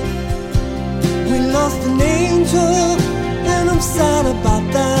 We lost an angel, and I'm sad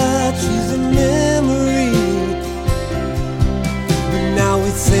about that. She's a memory. But now we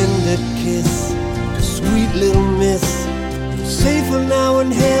send a kiss to sweet little miss. Safer now in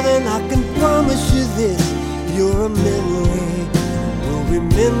heaven, I can promise you this. You're a memory, we'll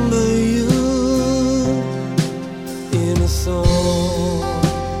remember you in a song.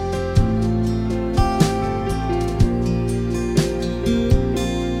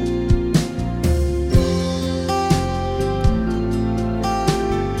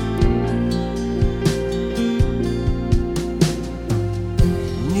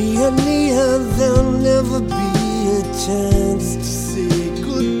 Nia, Nia, there'll never be a chance to say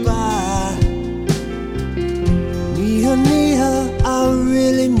goodbye. Nia, Nia, I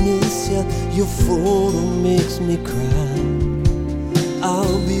really miss you. Your photo makes me cry.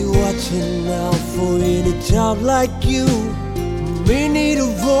 I'll be watching out for any child like you who may need a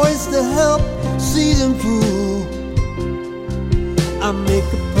voice to help see them through. I make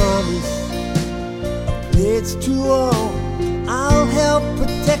a promise, a pledge to all. I'll help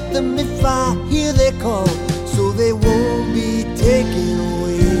protect them if I hear their call, so they won't be taken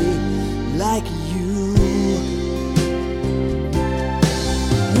away like you.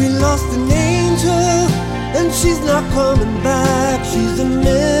 We lost an angel, and she's not coming back. She's a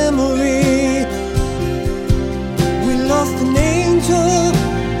memory. We lost an angel,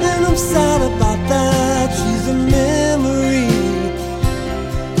 and I'm sad about that. She's a memory.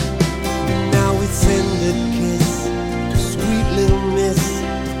 Now we send a kiss to sweet little miss.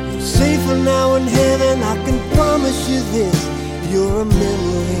 Safer now in heaven, I can promise you this. You're a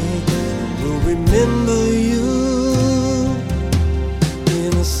memory, we'll remember you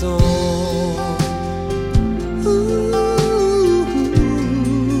in a song. Ooh.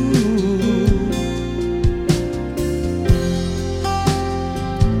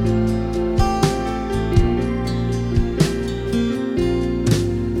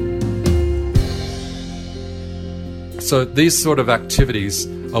 So these sort of activities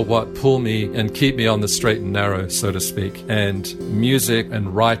are what pull me and keep me on the straight and narrow, so to speak. And music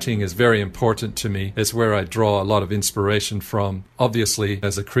and writing is very important to me. It's where I draw a lot of inspiration from. Obviously,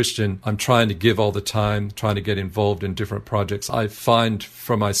 as a Christian, I'm trying to give all the time, trying to get involved in different projects. I find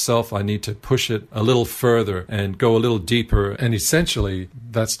for myself I need to push it a little further and go a little deeper. And essentially,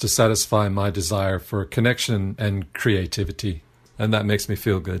 that's to satisfy my desire for connection and creativity. And that makes me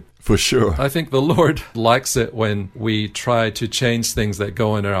feel good. For sure. I think the Lord likes it when we try to change things that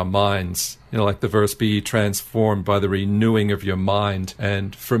go in our minds. You know, like the verse, be ye transformed by the renewing of your mind.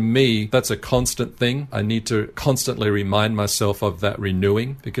 And for me, that's a constant thing. I need to constantly remind myself of that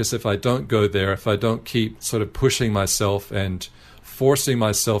renewing, because if I don't go there, if I don't keep sort of pushing myself and forcing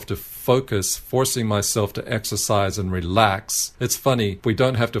myself to focus, forcing myself to exercise and relax. It's funny, we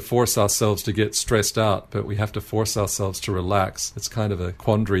don't have to force ourselves to get stressed out, but we have to force ourselves to relax. It's kind of a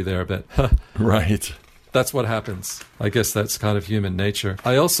quandary there, but right. That's what happens. I guess that's kind of human nature.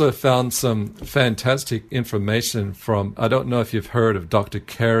 I also found some fantastic information from, I don't know if you've heard of Dr.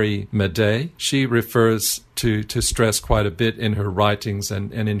 Cathy Gehr. She refers to stress quite a bit in her writings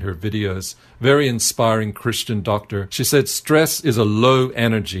and in her videos. Very inspiring Christian doctor. She said stress is a low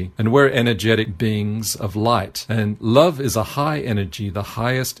energy, and we're energetic beings of light. And love is a high energy, the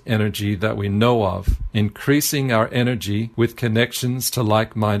highest energy that we know of. Increasing our energy with connections to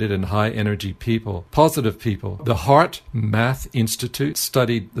like-minded and high-energy people, positive people. The Heart Math Institute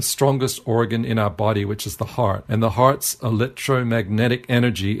studied the strongest organ in our body, which is the heart. And the heart's electromagnetic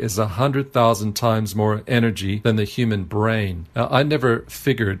energy is 100,000 times more energy than the human brain. Now, I never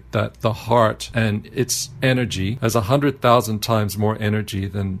figured that the heart and its energy has 100,000 times more energy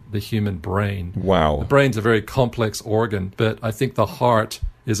than the human brain. Wow. The brain's a very complex organ, but I think the heart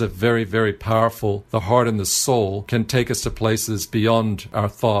is a very, very powerful, the heart and the soul can take us to places beyond our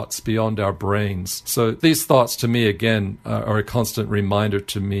thoughts, beyond our brains. So these thoughts to me, again, are a constant reminder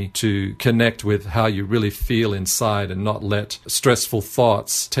to me to connect with how you really feel inside and not let stressful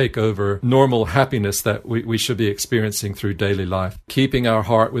thoughts take over normal happiness that we should be experiencing through daily life. Keeping our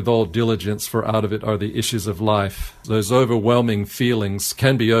heart with all diligence, for out of it are the issues of life. Those overwhelming feelings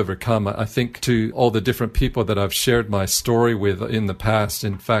can be overcome. I think to all the different people that I've shared my story with in the past,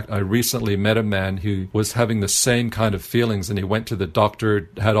 in fact, I recently met a man who was having the same kind of feelings, and he went to the doctor,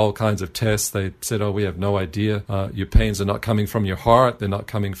 had all kinds of tests. They said, oh, we have no idea. Your pains are not coming from your heart. They're not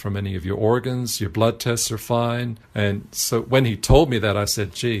coming from any of your organs. Your blood tests are fine. And so when he told me that, I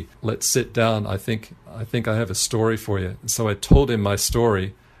said, gee, let's sit down. I think I have a story for you. And so I told him my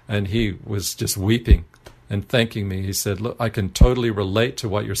story, and he was just weeping and thanking me. He said, look, I can totally relate to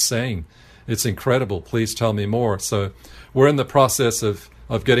what you're saying. It's incredible. Please tell me more. So we're in the process of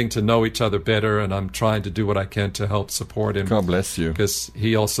getting to know each other better, and I'm trying to do what I can to help support him. God bless you. Because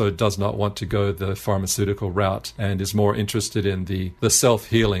he also does not want to go the pharmaceutical route and is more interested in the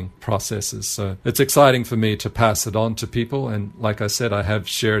self-healing processes. So it's exciting for me to pass it on to people, and like I said, I have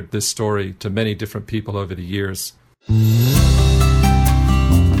shared this story to many different people over the years.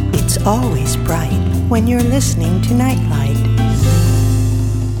 It's always bright when you're listening to Nightlight.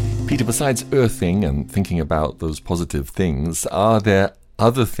 Peter, besides earthing and thinking about those positive things, are there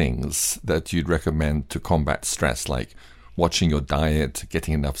other things that you'd recommend to combat stress, like watching your diet,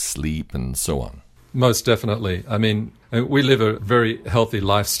 getting enough sleep, and so on? Most definitely. I mean, we live a very healthy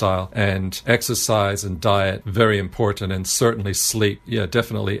lifestyle, and exercise and diet, very important, and certainly sleep. Yeah,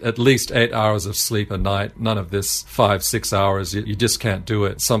 definitely. At least 8 hours of sleep a night. None of this 5-6 hours. You just can't do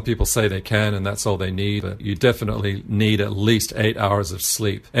it. Some people say they can, and that's all they need. But you definitely need at least 8 hours of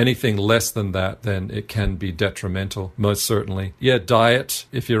sleep. Anything less than that, then it can be detrimental, most certainly. Yeah, diet.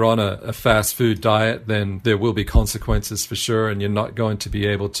 If you're on a fast food diet, then there will be consequences for sure, and you're not going to be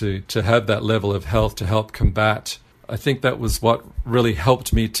able to have that level of health to help combat. I think that was what really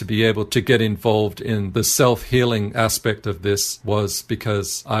helped me to be able to get involved in the self-healing aspect of this, was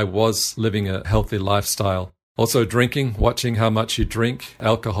because I was living a healthy lifestyle. Also drinking, watching how much you drink.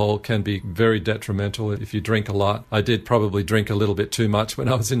 Alcohol can be very detrimental if you drink a lot. I did probably drink a little bit too much when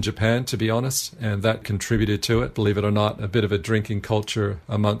I was in Japan, to be honest, and that contributed to it. Believe it or not, a bit of a drinking culture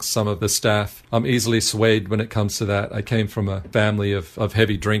amongst some of the staff. I'm easily swayed when it comes to that. I came from a family of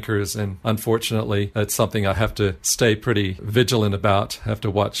heavy drinkers, and unfortunately, that's something I have to stay pretty vigilant about. I have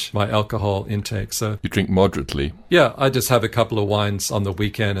to watch my alcohol intake. So you drink moderately? Yeah, I just have a couple of wines on the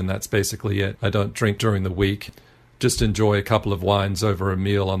weekend, and that's basically it. I don't drink during the week. Just enjoy a couple of wines over a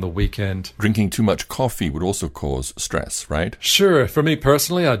meal on the weekend. Drinking too much coffee would also cause stress, right? Sure. For me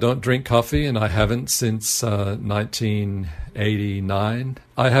personally, I don't drink coffee, and I haven't since 1989.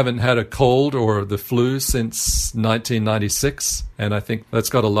 I haven't had a cold or the flu since 1996, and I think that's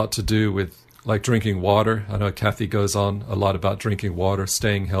got a lot to do with like drinking water. I know Cathy goes on a lot about drinking water,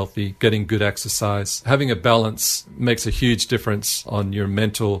 staying healthy, getting good exercise. Having a balance makes a huge difference on your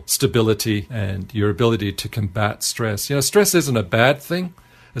mental stability and your ability to combat stress. Stress isn't a bad thing.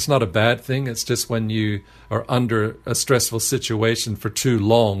 It's not a bad thing. It's just when you are under a stressful situation for too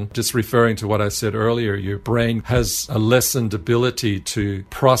long, just referring to what I said earlier, your brain has a lessened ability to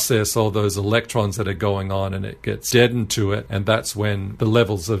process all those electrons that are going on, and it gets deadened to it. And that's when the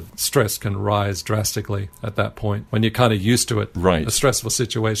levels of stress can rise drastically at that point, when you're kind of used to it. Right. A stressful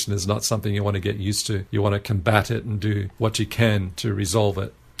situation is not something you want to get used to. You want to combat it and do what you can to resolve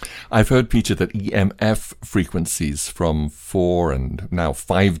it. I've heard, Peter, that EMF frequencies from 4 and now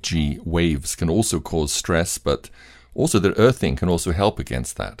 5G waves can also cause stress, but also that earthing can also help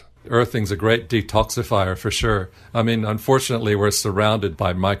against that. Earthing's a great detoxifier for sure. I mean, unfortunately, we're surrounded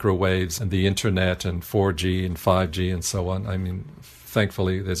by microwaves and the internet and 4G and 5G and so on. I mean,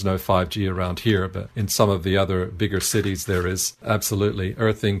 thankfully, there's no 5G around here, but in some of the other bigger cities there is. Absolutely.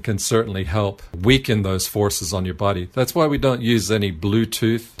 Earthing can certainly help weaken those forces on your body. That's why we don't use any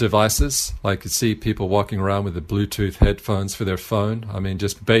Bluetooth devices. Like you see people walking around with the Bluetooth headphones for their phone. I mean,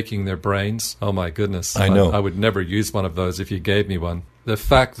 just baking their brains. Oh my goodness. I know. I would never use one of those if you gave me one. The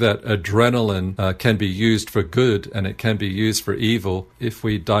fact that adrenaline can be used for good and it can be used for evil, if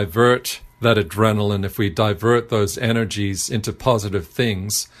we divert that adrenaline, if we divert those energies into positive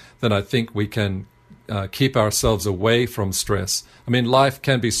things, then I think we can keep ourselves away from stress. I mean, life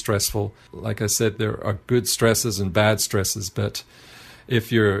can be stressful. Like I said, there are good stresses and bad stresses, but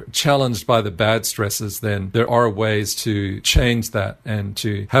if you're challenged by the bad stresses, then there are ways to change that and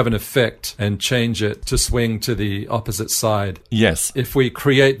to have an effect and change it to swing to the opposite side. Yes. If we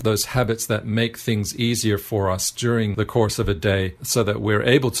create those habits that make things easier for us during the course of a day so that we're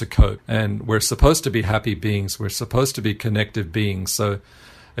able to cope, and we're supposed to be happy beings, we're supposed to be connective beings, so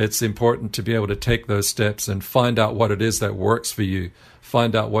it's important to be able to take those steps and find out what it is that works for you.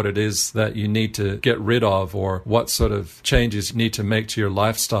 Find out what it is that you need to get rid of or what sort of changes you need to make to your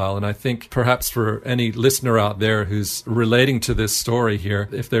lifestyle. And I think perhaps for any listener out there who's relating to this story here,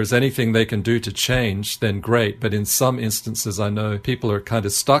 if there's anything they can do to change, then great. But in some instances, I know people are kind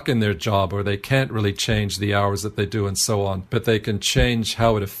of stuck in their job or they can't really change the hours that they do and so on. But they can change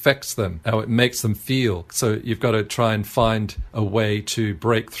how it affects them, how it makes them feel. So you've got to try and find a way to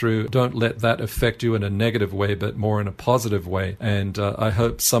break through. Don't let that affect you in a negative way, but more in a positive way. And I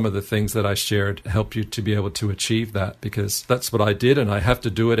hope some of the things that I shared help you to be able to achieve that, because that's what I did and I have to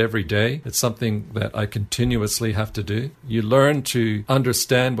do it every day. It's something that I continuously have to do. You learn to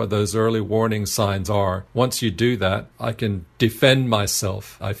understand what those early warning signs are. Once you do that, I can defend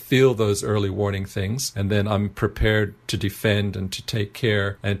myself. I feel those early warning things and then I'm prepared to defend and to take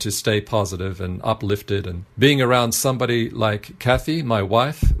care and to stay positive and uplifted. And being around somebody like Cathy, my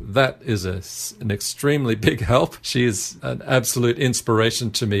wife, that is an extremely big help. She is an absolute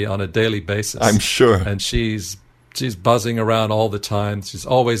inspiration to me on a daily basis. I'm sure. And she's buzzing around all the time. She's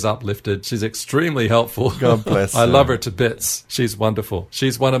always uplifted. She's extremely helpful. God bless her. I love her to bits. She's wonderful.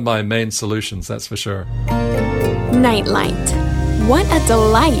 She's one of my main solutions, that's for sure. Nightlight. What a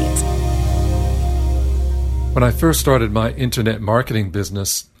delight! When I first started my internet marketing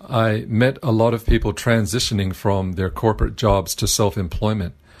business, I met a lot of people transitioning from their corporate jobs to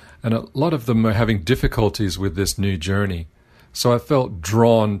self-employment. And a lot of them are having difficulties with this new journey. So I felt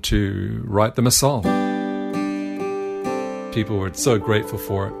drawn to write them a song. People were so grateful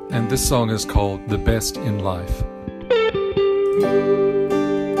for it. And this song is called The Best in Life.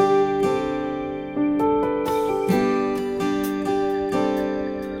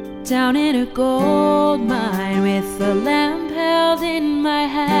 Down in a gold mine with a lamp held in my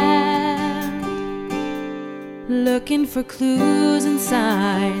hand, looking for clues and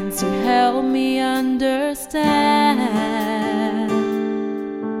signs to help me understand.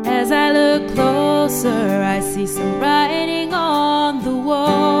 As I look closer, I see some writing on the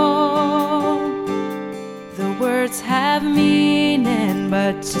wall. The words have meaning,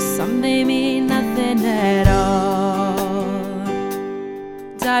 but to some they mean nothing at all.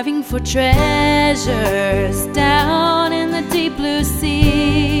 Diving for treasures down in the deep blue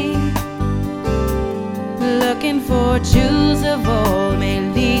sea, looking for jewels of old may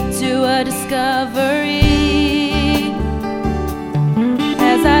lead to a discovery.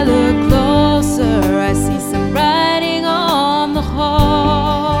 As I look closer, I see some writing on the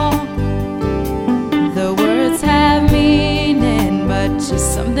wall. The words have meaning, but to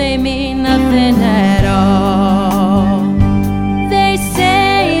some they mean nothing at all. They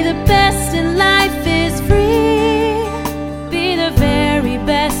say the best in life is free. Be the very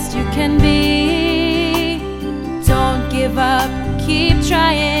best you can be. Don't give up, keep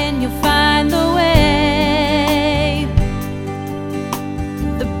trying, you'll find the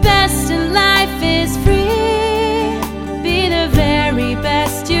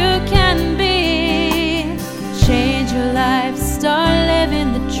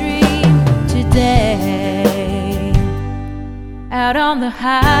out on the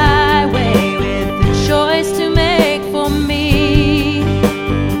highway with a choice to make for me,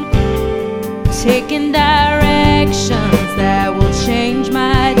 taking directions that will change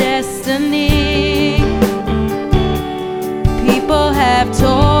my destiny. People have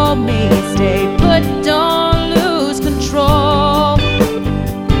told me, stay put, don't lose control.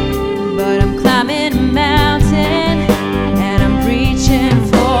 But I'm climbing a mountain and I'm reaching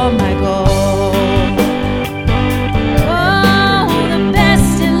for my goal. Oh, the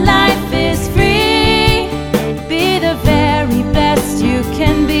best in life is free. Be the very best you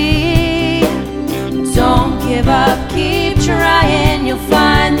can be. Don't give up, keep trying, you'll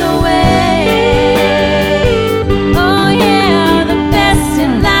find the way. Oh yeah, the best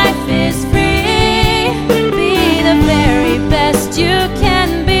in life is free. Be the very best you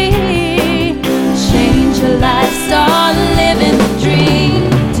can be. Change your life, start living the dream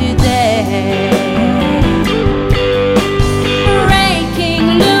today. Breaking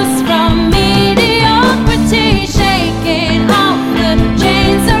loose from mediocrity, shaking off the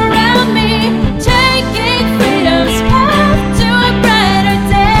chains around me, taking freedom's path to a brighter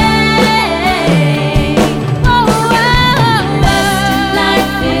day. Oh, best in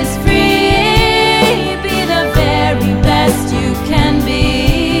life is free. Be the very best you can be.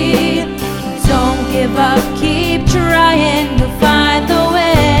 Don't give up, keep trying, you'll find the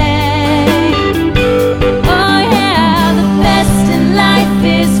way. Oh yeah, the best in life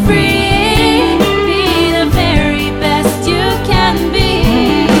is free. Be the very best you can be.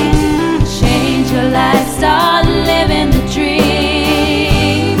 Change your life, start living the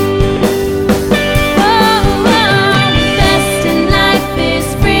dream. Oh, the best in life is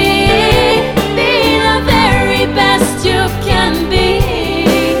free. Be the very best you can be.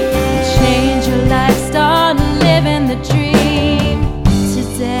 Change your life, start living the dream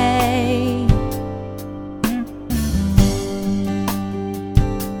today.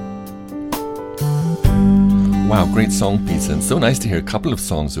 Wow, great song, Peter. And so nice to hear a couple of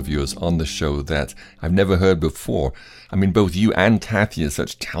songs of yours on the show that I've never heard before. I mean, both you and Cathy are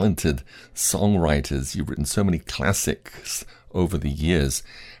such talented songwriters. You've written so many classics over the years.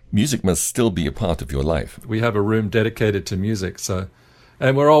 Music must still be a part of your life. We have a room dedicated to music,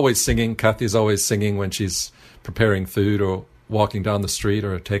 and we're always singing. Cathy's always singing when she's preparing food or walking down the street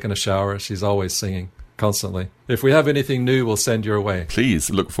or taking a shower. She's always singing, constantly. If we have anything new, we'll send your way. Please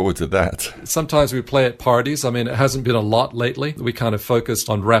look forward to that. Sometimes we play at parties. I mean, it hasn't been a lot lately. We kind of focused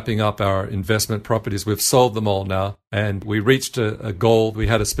on wrapping up our investment properties. We've sold them all now. And we reached a goal. We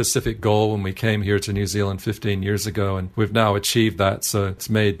had a specific goal when we came here to New Zealand 15 years ago, and we've now achieved that. So it's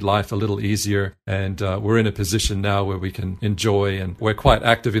made life a little easier. And we're in a position now where we can enjoy, and we're quite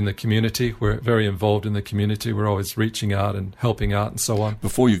active in the community. We're very involved in the community. We're always reaching out and helping out and so on.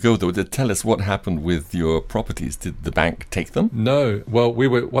 Before you go, though, tell us what happened with your properties. Did the bank take them? No. Well, we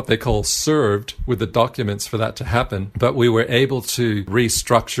were what they call served with the documents for that to happen, but we were able to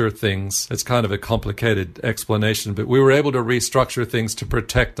restructure things. It's kind of a complicated explanation, but we were able to restructure things to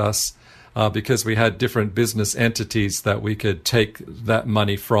protect us because we had different business entities that we could take that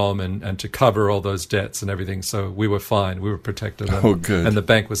money from and to cover all those debts and everything. So we were fine. We were protected. Oh, good. And the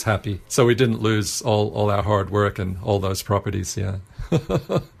bank was happy. So we didn't lose all our hard work and all those properties, yeah.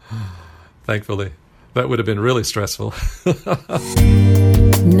 Thankfully. That would have been really stressful.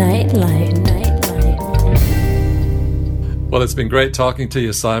 Nightlight. Well, it's been great talking to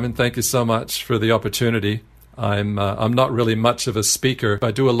you, Simon. Thank you so much for the opportunity. I'm not really much of a speaker.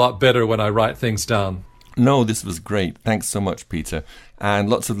 I do a lot better when I write things down. No, this was great. Thanks so much, Peter. And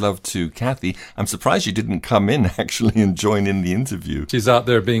lots of love to Cathy. I'm surprised you didn't come in, actually, and join in the interview. She's out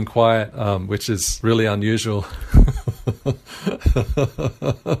there being quiet, which is really unusual.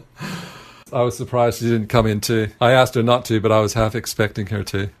 I was surprised she didn't come in too. I asked her not to, but I was half expecting her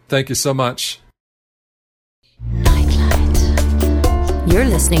to. Thank you so much. Nightlight. You're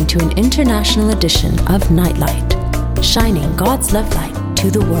listening to an international edition of Nightlight, shining God's love light to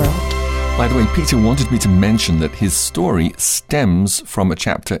the world. By the way, Peter wanted me to mention that his story stems from a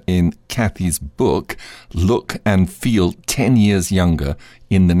chapter in Cathy's book, Look and Feel 10 Years Younger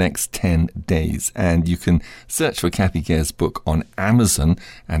in the Next 10 Days. And you can search for Cathy Gehr's book on Amazon,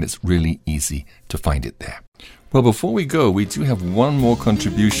 and it's really easy to find it there. Well, before we go, we do have one more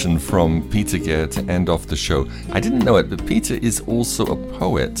contribution from Peter Gehr to end off the show. I didn't know it, but Peter is also a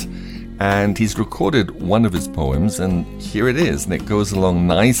poet. And he's recorded one of his poems, and here it is. And it goes along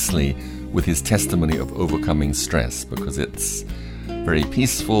nicely with his testimony of overcoming stress, because it's very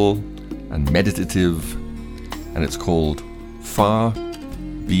peaceful and meditative, and it's called Far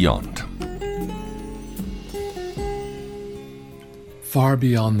Beyond. Far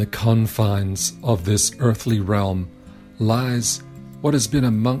beyond the confines of this earthly realm lies what has been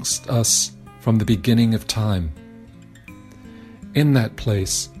amongst us from the beginning of time. In that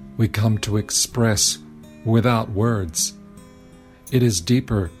place we come to express without words. It is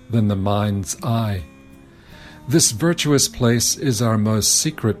deeper than the mind's eye. This virtuous place is our most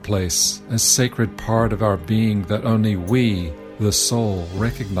secret place, a sacred part of our being that only we, the soul,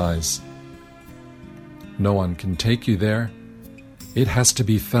 recognize. No one can take you there. It has to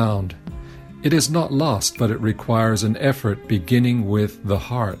be found. It is not lost, but it requires an effort beginning with the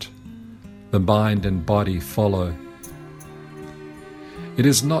heart. The mind and body follow. It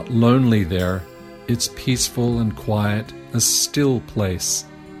is not lonely there. It's peaceful and quiet, a still place.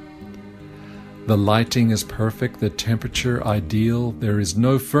 The lighting is perfect, the temperature ideal. There is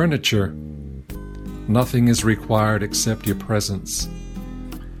no furniture. Nothing is required except your presence.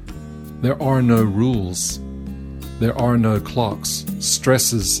 There are no rules. There are no clocks.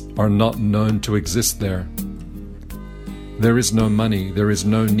 Stresses are not known to exist there. There is no money. There is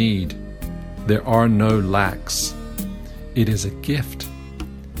no need. There are no lacks. It is a gift.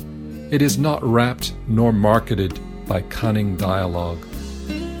 It is not wrapped nor marketed by cunning dialogue.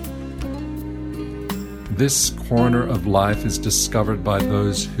 This corner of life is discovered by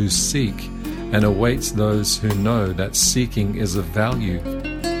those who seek and awaits those who know that seeking is of value.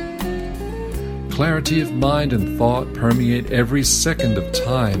 Clarity of mind and thought permeate every second of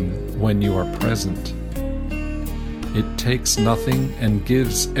time when you are present. It takes nothing and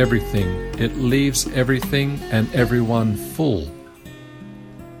gives everything. It leaves everything and everyone full.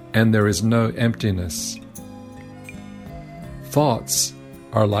 And there is no emptiness. Thoughts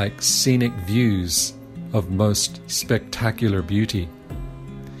are like scenic views of most spectacular beauty.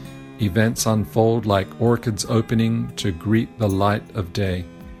 Events unfold like orchids opening to greet the light of day.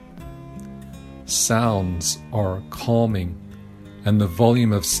 Sounds are calming, and the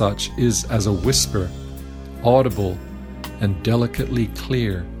volume of such is as a whisper, audible and delicately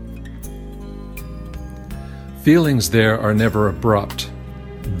clear. Feelings there are never abrupt.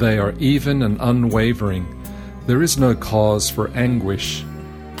 They are even and unwavering. There is no cause for anguish,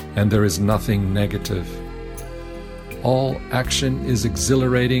 and there is nothing negative. All action is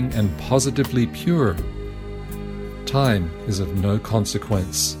exhilarating and positively pure. Time is of no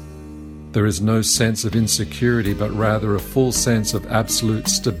consequence. There is no sense of insecurity, but rather a full sense of absolute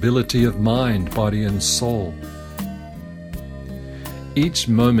stability of mind, body, and soul. Each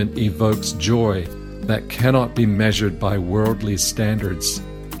moment evokes joy that cannot be measured by worldly standards.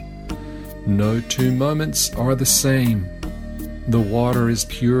 No two moments are the same. The water is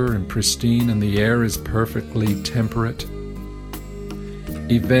pure and pristine, and the air is perfectly temperate.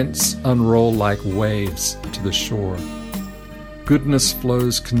 Events unroll like waves to the shore. Goodness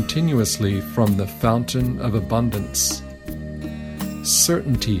flows continuously from the fountain of abundance.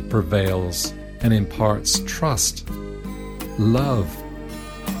 Certainty prevails and imparts trust, love,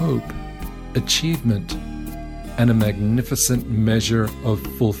 hope, achievement, and a magnificent measure of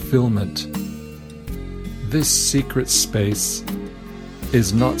fulfillment. This secret space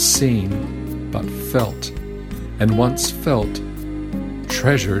is not seen, but felt, and once felt,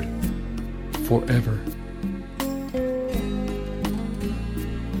 treasured forever.